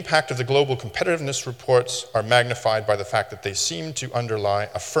 So the impact of the global competitiveness reports are magnified by the fact that they seem to underlie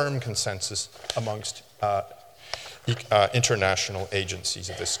a firm consensus amongst international agencies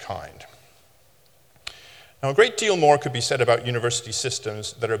of this kind. Now, a great deal more could be said about university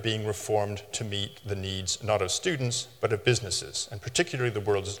systems that are being reformed to meet the needs not of students, but of businesses, and particularly the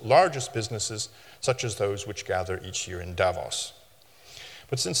world's largest businesses, such as those which gather each year in Davos.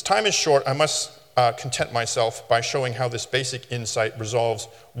 But since time is short, I must content myself by showing how this basic insight resolves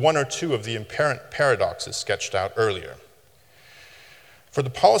one or two of the apparent paradoxes sketched out earlier. For the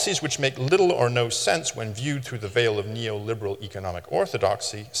policies which make little or no sense when viewed through the veil of neoliberal economic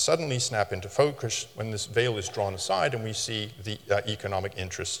orthodoxy suddenly snap into focus when this veil is drawn aside and we see the economic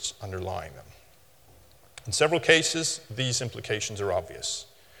interests underlying them. In several cases, these implications are obvious.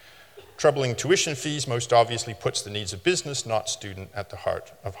 Troubling tuition fees most obviously puts the needs of business, not student, at the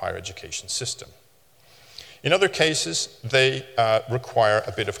heart of higher education system. In other cases, they require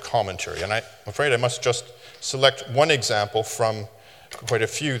a bit of commentary, and I'm afraid I must just select one example from quite a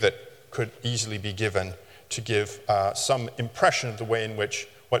few that could easily be given to give some impression of the way in which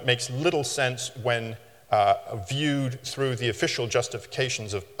what makes little sense when viewed through the official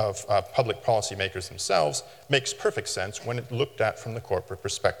justifications of public policymakers themselves makes perfect sense when it's looked at from the corporate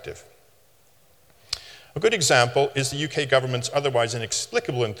perspective. A good example is the UK government's otherwise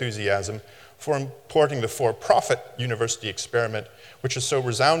inexplicable enthusiasm for importing the for-profit university experiment, which has so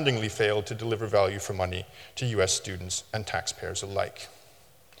resoundingly failed to deliver value for money to US students and taxpayers alike.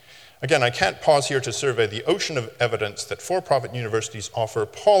 Again, I can't pause here to survey the ocean of evidence that for-profit universities offer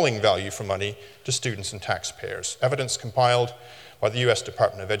appalling value for money to students and taxpayers. Evidence compiled by the US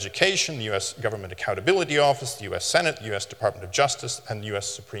Department of Education, the US Government Accountability Office, the US Senate, the US Department of Justice, and the US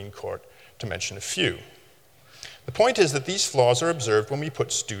Supreme Court, to mention a few. The point is that these flaws are observed when we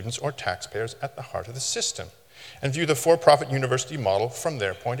put students or taxpayers at the heart of the system and view the for-profit university model from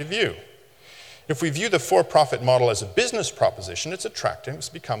their point of view. If we view the for-profit model as a business proposition, its attractiveness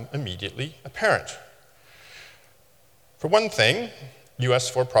become immediately apparent. For one thing, US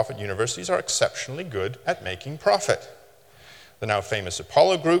for-profit universities are exceptionally good at making profit. The now famous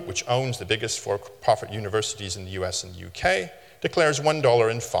Apollo Group, which owns the biggest for-profit universities in the US and the UK, declares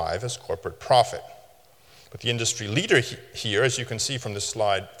 $1.05 as corporate profit. But the industry leader here, as you can see from this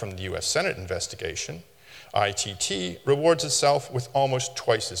slide from the US Senate investigation, ITT, rewards itself with almost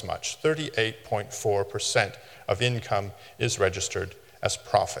twice as much. 38.4% of income is registered as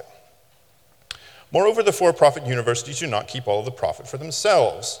profit. Moreover, the for-profit universities do not keep all of the profit for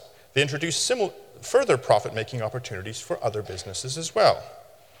themselves. They introduce further profit-making opportunities for other businesses as well.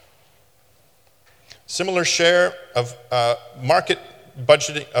 Similar share of market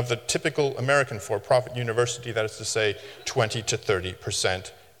budgeting of the typical American for-profit university, that is to say 20 to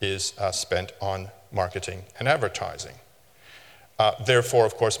 30%, is spent on marketing and advertising. therefore,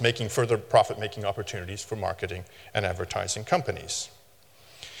 of course, making further profit-making opportunities for marketing and advertising companies.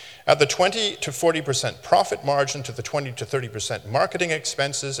 At the 20 to 40% profit margin to the 20 to 30% marketing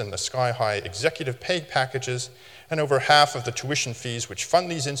expenses and the sky-high executive pay packages, and over half of the tuition fees which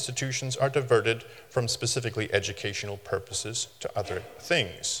fund these institutions are diverted from specifically educational purposes to other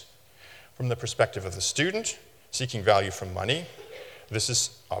things. From the perspective of the student seeking value from money, this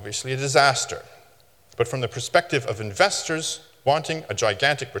is obviously a disaster. But from the perspective of investors wanting a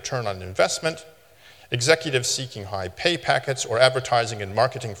gigantic return on investment, executives seeking high pay packets, or advertising and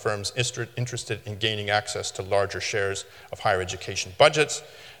marketing firms interested in gaining access to larger shares of higher education budgets,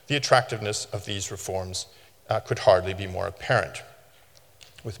 the attractiveness of these reforms could hardly be more apparent.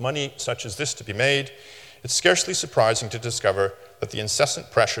 With money such as this to be made, it's scarcely surprising to discover that the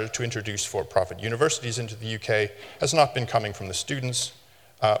incessant pressure to introduce for-profit universities into the UK has not been coming from the students,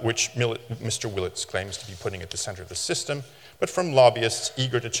 which Mr. Willits claims to be putting at the center of the system, but from lobbyists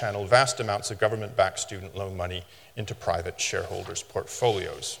eager to channel vast amounts of government-backed student loan money into private shareholders'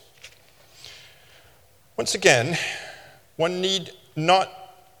 portfolios. Once again, one need not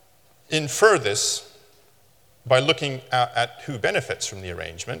infer this by looking at who benefits from the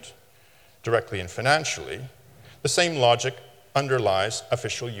arrangement, directly and financially. The same logic underlies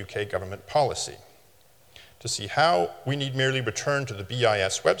official UK government policy. To see how, we need merely return to the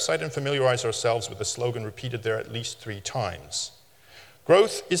BIS website and familiarize ourselves with the slogan repeated there at least 3 times.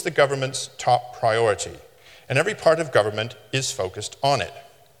 Growth is the government's top priority, and every part of government is focused on it.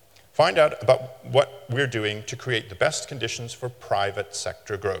 Find out about what we're doing to create the best conditions for private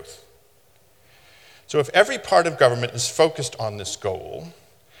sector growth. So if every part of government is focused on this goal,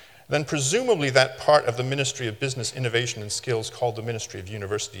 then presumably that part of the Ministry of Business, Innovation and Skills called the Ministry of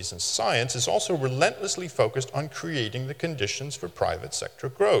Universities and Science is also relentlessly focused on creating the conditions for private sector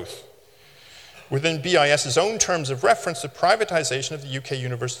growth. Within BIS's own terms of reference, the privatization of the UK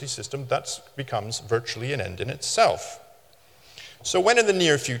university system thus becomes virtually an end in itself. So when in the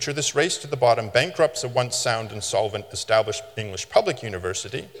near future this race to the bottom bankrupts a once sound and solvent established English public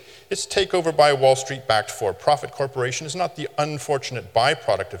university, its takeover by a Wall Street-backed for-profit corporation is not the unfortunate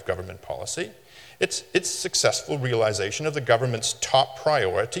byproduct of government policy. It's its successful realization of the government's top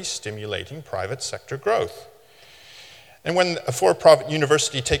priority, stimulating private sector growth. And when a for-profit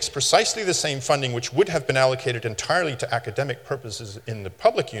university takes precisely the same funding which would have been allocated entirely to academic purposes in the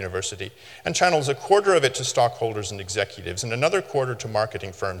public university and channels a quarter of it to stockholders and executives and another quarter to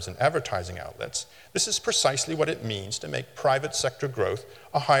marketing firms and advertising outlets, this is precisely what it means to make private sector growth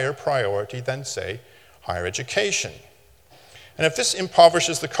a higher priority than, say, higher education. And if this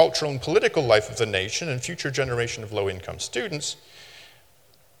impoverishes the cultural and political life of the nation and future generation of low-income students,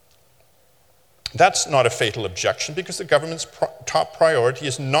 that's not a fatal objection because the government's top priority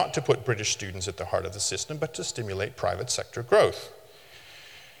is not to put British students at the heart of the system, but to stimulate private sector growth.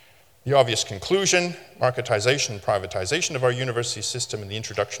 The obvious conclusion, marketization and privatization of our university system and the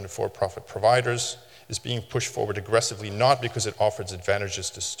introduction of for-profit providers is being pushed forward aggressively not because it offers advantages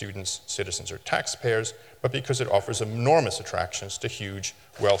to students, citizens, or taxpayers, but because it offers enormous attractions to huge,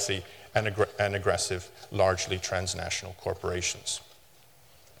 wealthy, and aggressive, largely transnational corporations.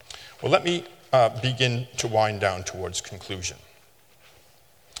 Well, let me begin to wind down towards conclusion.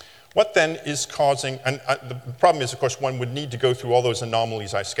 What then is causing, and the problem is, of course, one would need to go through all those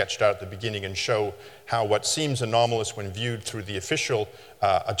anomalies I sketched out at the beginning and show how what seems anomalous when viewed through the official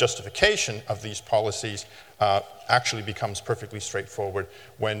justification of these policies actually becomes perfectly straightforward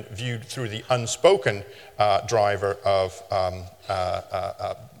when viewed through the unspoken driver of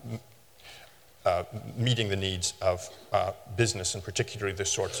meeting the needs of business, and particularly the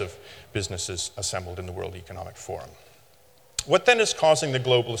sorts of businesses assembled in the World Economic Forum. What then is causing the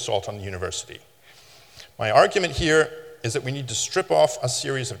global assault on the university? My argument here is that we need to strip off a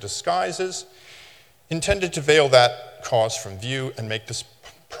series of disguises intended to veil that cause from view and make this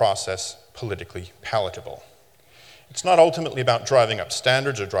process politically palatable. It's not ultimately about driving up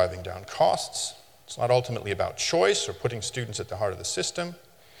standards or driving down costs. It's not ultimately about choice or putting students at the heart of the system.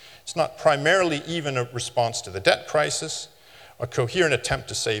 It's not primarily even a response to the debt crisis, a coherent attempt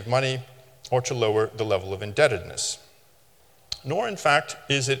to save money, or to lower the level of indebtedness. Nor, in fact,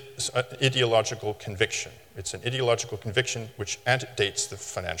 is it an ideological conviction. It's an ideological conviction which antedates the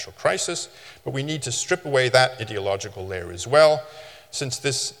financial crisis, but we need to strip away that ideological layer as well, since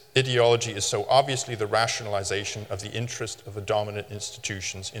this ideology is so obviously the rationalization of the interest of the dominant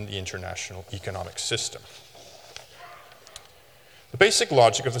institutions in the international economic system. The basic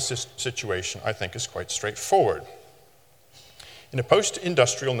logic of the situation, I think, is quite straightforward. In a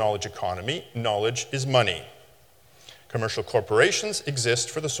post-industrial knowledge economy, knowledge is money. Commercial corporations exist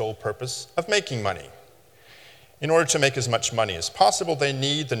for the sole purpose of making money. In order to make as much money as possible, they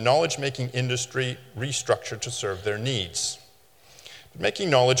need the knowledge-making industry restructured to serve their needs. But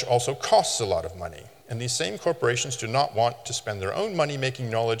making knowledge also costs a lot of money, and these same corporations do not want to spend their own money making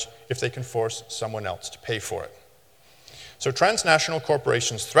knowledge if they can force someone else to pay for it. So transnational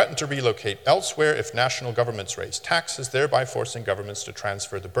corporations threaten to relocate elsewhere if national governments raise taxes, thereby forcing governments to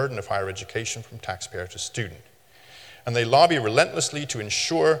transfer the burden of higher education from taxpayer to student. And they lobby relentlessly to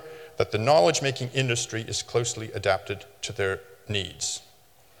ensure that the knowledge-making industry is closely adapted to their needs.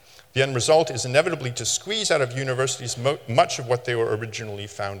 The end result is inevitably to squeeze out of universities much of what they were originally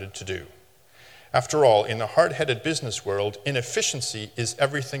founded to do. After all, in the hard-headed business world, inefficiency is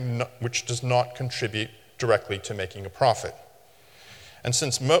everything which does not contribute directly to making a profit. And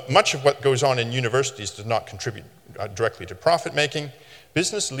since much of what goes on in universities does not contribute directly to profit-making,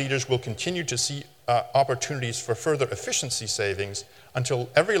 business leaders will continue to see opportunities for further efficiency savings until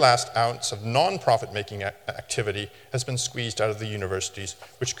every last ounce of non-profit-making activity has been squeezed out of the universities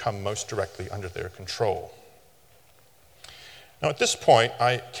which come most directly under their control. Now, at this point,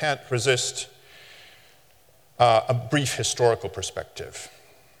 I can't resist a brief historical perspective.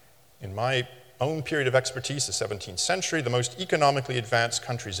 In my own period of expertise, the 17th century, the most economically advanced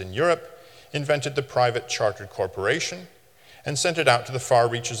countries in Europe invented the private chartered corporation and sent it out to the far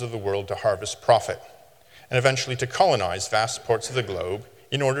reaches of the world to harvest profit, and eventually to colonize vast parts of the globe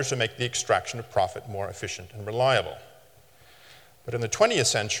in order to make the extraction of profit more efficient and reliable. But in the 20th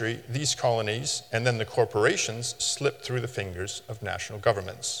century, these colonies and then the corporations slipped through the fingers of national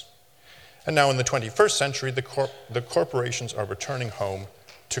governments. And now in the 21st century, the corporations are returning home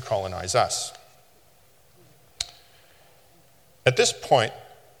to colonize us. At this point,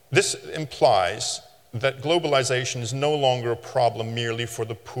 this implies that globalization is no longer a problem merely for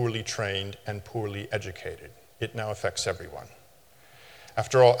the poorly trained and poorly educated. It now affects everyone.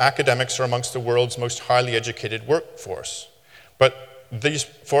 After all, academics are amongst the world's most highly educated workforce, but these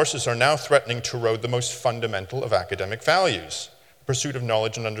forces are now threatening to erode the most fundamental of academic values, the pursuit of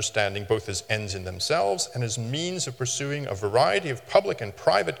knowledge and understanding both as ends in themselves and as means of pursuing a variety of public and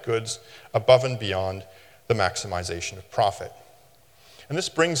private goods above and beyond the maximization of profit. And this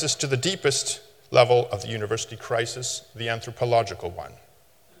brings us to the deepest level of the university crisis, the anthropological one.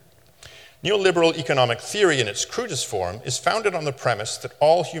 Neoliberal economic theory in its crudest form is founded on the premise that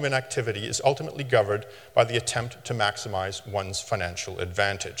all human activity is ultimately governed by the attempt to maximize one's financial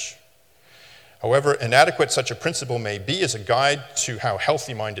advantage. However inadequate such a principle may be as a guide to how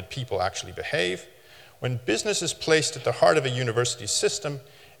healthy-minded people actually behave, when business is placed at the heart of a university system,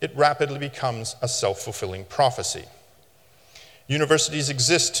 it rapidly becomes a self-fulfilling prophecy. Universities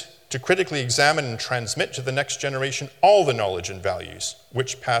exist to critically examine and transmit to the next generation all the knowledge and values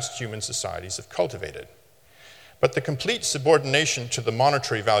which past human societies have cultivated. But the complete subordination to the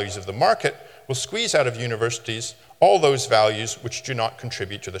monetary values of the market will squeeze out of universities all those values which do not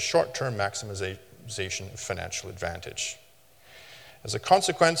contribute to the short-term maximization of financial advantage. As a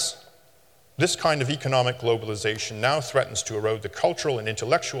consequence, this kind of economic globalization now threatens to erode the cultural and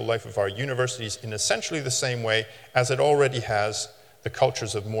intellectual life of our universities in essentially the same way as it already has the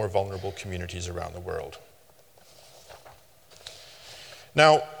cultures of more vulnerable communities around the world.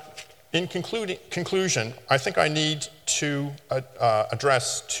 Now, in conclusion, I think I need to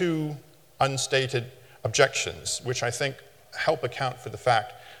address two unstated objections, which I think help account for the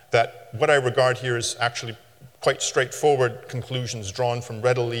fact that what I regard here is actually quite straightforward conclusions drawn from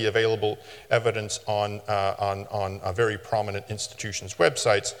readily available evidence on very prominent institutions'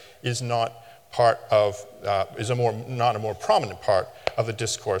 websites is not not a more prominent part of the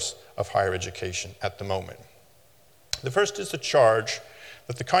discourse of higher education at the moment. The first is the charge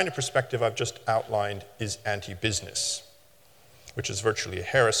that the kind of perspective I've just outlined is anti-business, which is virtually a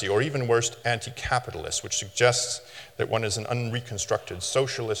heresy, or even worse, anti-capitalist, which suggests that one is an unreconstructed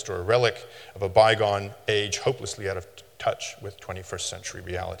socialist or a relic of a bygone age hopelessly out of touch with 21st century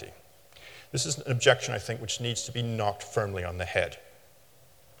reality. This is an objection, I think, which needs to be knocked firmly on the head.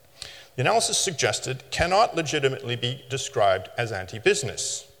 The analysis suggested cannot legitimately be described as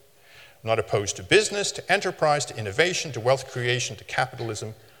anti-business. I'm not opposed to business, to enterprise, to innovation, to wealth creation, to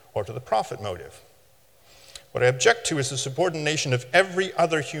capitalism, or to the profit motive. What I object to is the subordination of every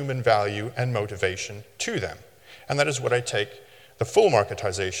other human value and motivation to them, and that is what I take the full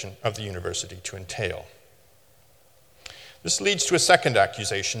marketization of the university to entail. This leads to a second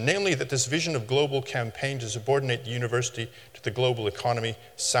accusation, namely that this vision of global campaign to subordinate the university to the global economy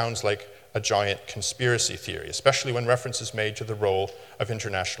sounds like a giant conspiracy theory, especially when reference is made to the role of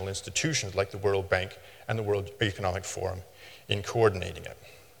international institutions like the World Bank and the World Economic Forum in coordinating it.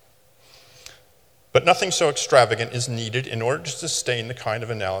 But nothing so extravagant is needed in order to sustain the kind of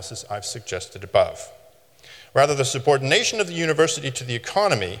analysis I've suggested above. Rather, the subordination of the university to the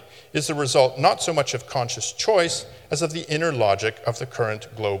economy is the result not so much of conscious choice as of the inner logic of the current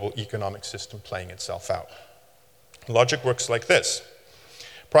global economic system playing itself out. Logic works like this.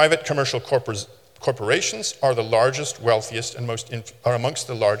 Private commercial corporations are the largest, wealthiest, and are amongst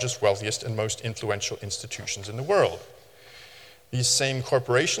the largest, wealthiest, and most influential institutions in the world. These same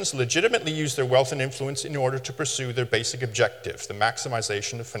corporations legitimately use their wealth and influence in order to pursue their basic objective, the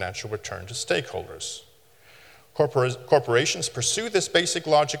maximization of financial return to stakeholders. Corporations pursue this basic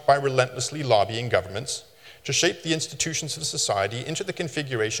logic by relentlessly lobbying governments to shape the institutions of society into the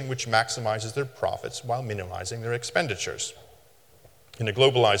configuration which maximizes their profits while minimizing their expenditures. In a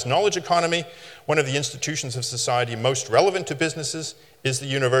globalized knowledge economy, one of the institutions of society most relevant to businesses is the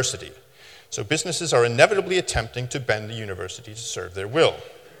university. So businesses are inevitably attempting to bend the university to serve their will.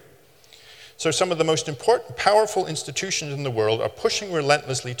 So some of the most important, powerful institutions in the world are pushing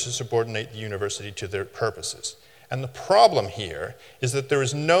relentlessly to subordinate the university to their purposes. And the problem here is that there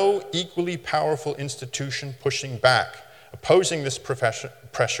is no equally powerful institution pushing back, opposing this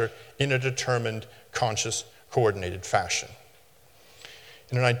pressure in a determined, conscious, coordinated fashion.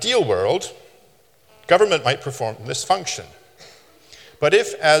 In an ideal world, government might perform this function. But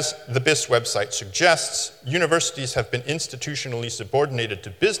if, as the BIS website suggests, universities have been institutionally subordinated to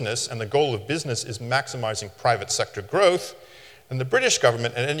business and the goal of business is maximizing private sector growth, then the British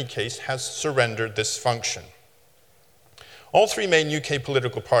government, in any case, has surrendered this function. All three main UK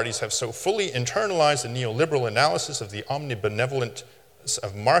political parties have so fully internalized the neoliberal analysis of the omnibenevolence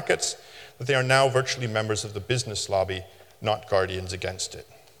of markets that they are now virtually members of the business lobby, not guardians against it.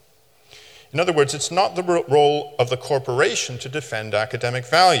 In other words, it's not the role of the corporation to defend academic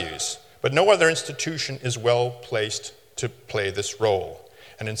values, but no other institution is well placed to play this role.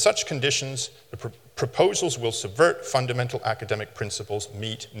 And in such conditions, the proposals will subvert fundamental academic principles,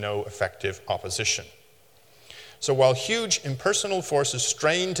 meet no effective opposition. So while huge impersonal forces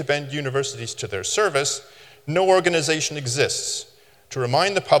strain to bend universities to their service, no organization exists to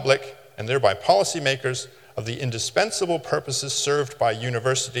remind the public, and thereby policymakers, of the indispensable purposes served by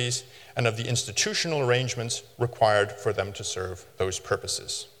universities and of the institutional arrangements required for them to serve those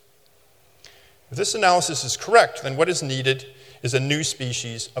purposes. If this analysis is correct, then what is needed is a new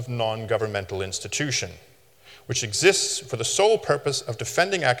species of non-governmental institution, which exists for the sole purpose of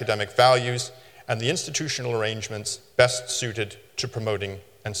defending academic values and the institutional arrangements best suited to promoting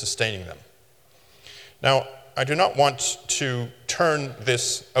and sustaining them. Now, I do not want to turn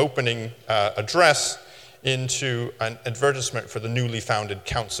this opening address into an advertisement for the newly founded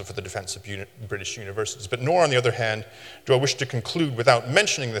Council for the Defence of British Universities, but nor, on the other hand, do I wish to conclude without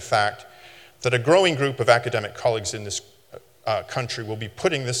mentioning the fact that a growing group of academic colleagues in this country will be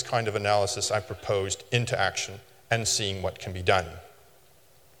putting this kind of analysis I proposed into action and seeing what can be done.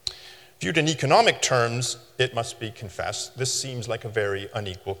 Viewed in economic terms, it must be confessed, this seems like a very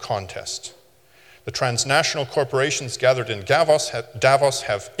unequal contest. The transnational corporations gathered in Davos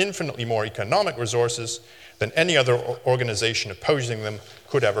have infinitely more economic resources than any other organization opposing them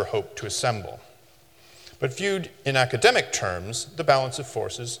could ever hope to assemble. But viewed in academic terms, the balance of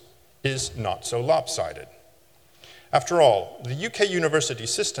forces is not so lopsided. After all, the UK university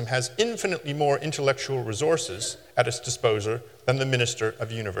system has infinitely more intellectual resources at its disposal than the Minister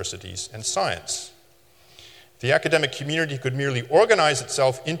of Universities and Science. The academic community could merely organize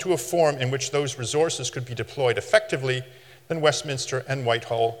itself into a form in which those resources could be deployed effectively, then Westminster and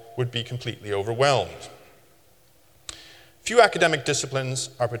Whitehall would be completely overwhelmed. Few academic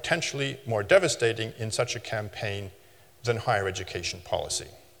disciplines are potentially more devastating in such a campaign than higher education policy.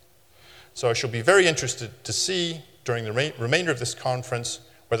 So I shall be very interested to see during the remainder of this conference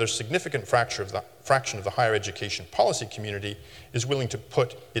whether a significant fraction of the higher education policy community is willing to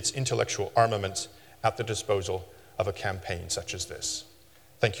put its intellectual armaments at the disposal of a campaign such as this.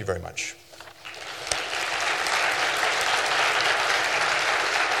 Thank you very much.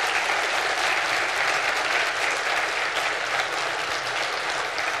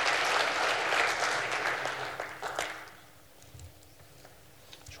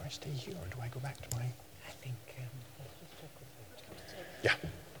 Should I stay here or do I go back to my... I think let's just talk about Yeah.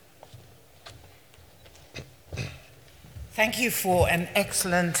 Thank you for an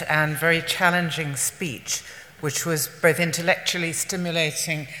excellent and very challenging speech, which was both intellectually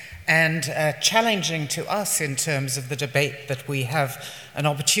stimulating and challenging to us in terms of the debate that we have an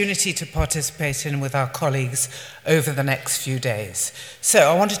opportunity to participate in with our colleagues over the next few days.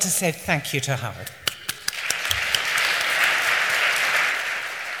 So I wanted to say thank you to Howard.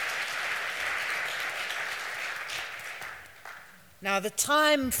 Now, the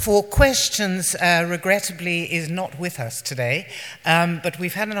time for questions, regrettably, is not with us today, but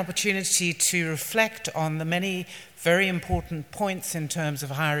we've had an opportunity to reflect on the many very important points in terms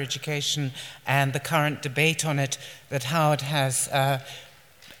of higher education and the current debate on it that Howard has.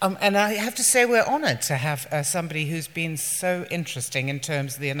 And I have to say we're honoured to have somebody who's been so interesting in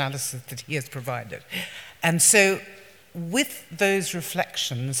terms of the analysis that he has provided. And so, with those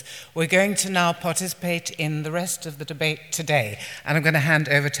reflections, we're going to now participate in the rest of the debate today. And I'm going to hand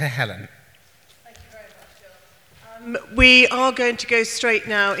over to Helen. Thank you very much, Jill. We are going to go straight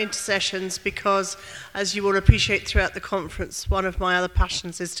now into sessions because, as you will appreciate throughout the conference, one of my other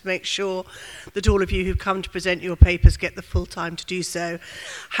passions is to make sure that all of you who've come to present your papers get the full time to do so.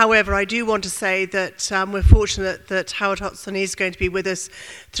 However, I do want to say that we're fortunate that Howard Hotson is going to be with us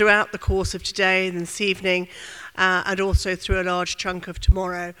throughout the course of today and this evening, and also through a large chunk of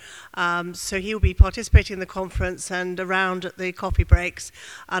tomorrow. So he'll be participating in the conference and around at the coffee breaks,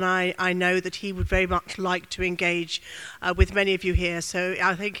 and I know that he would very much like to engage with many of you here. So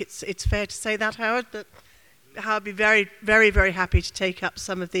I think it's fair to say that, Howard, that Howard would be very, very, very happy to take up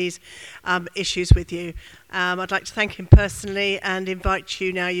some of these issues with you. I'd like to thank him personally and invite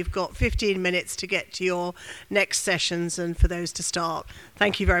you now. You've got 15 minutes to get to your next sessions and for those to start.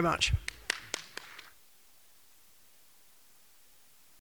 Thank you very much.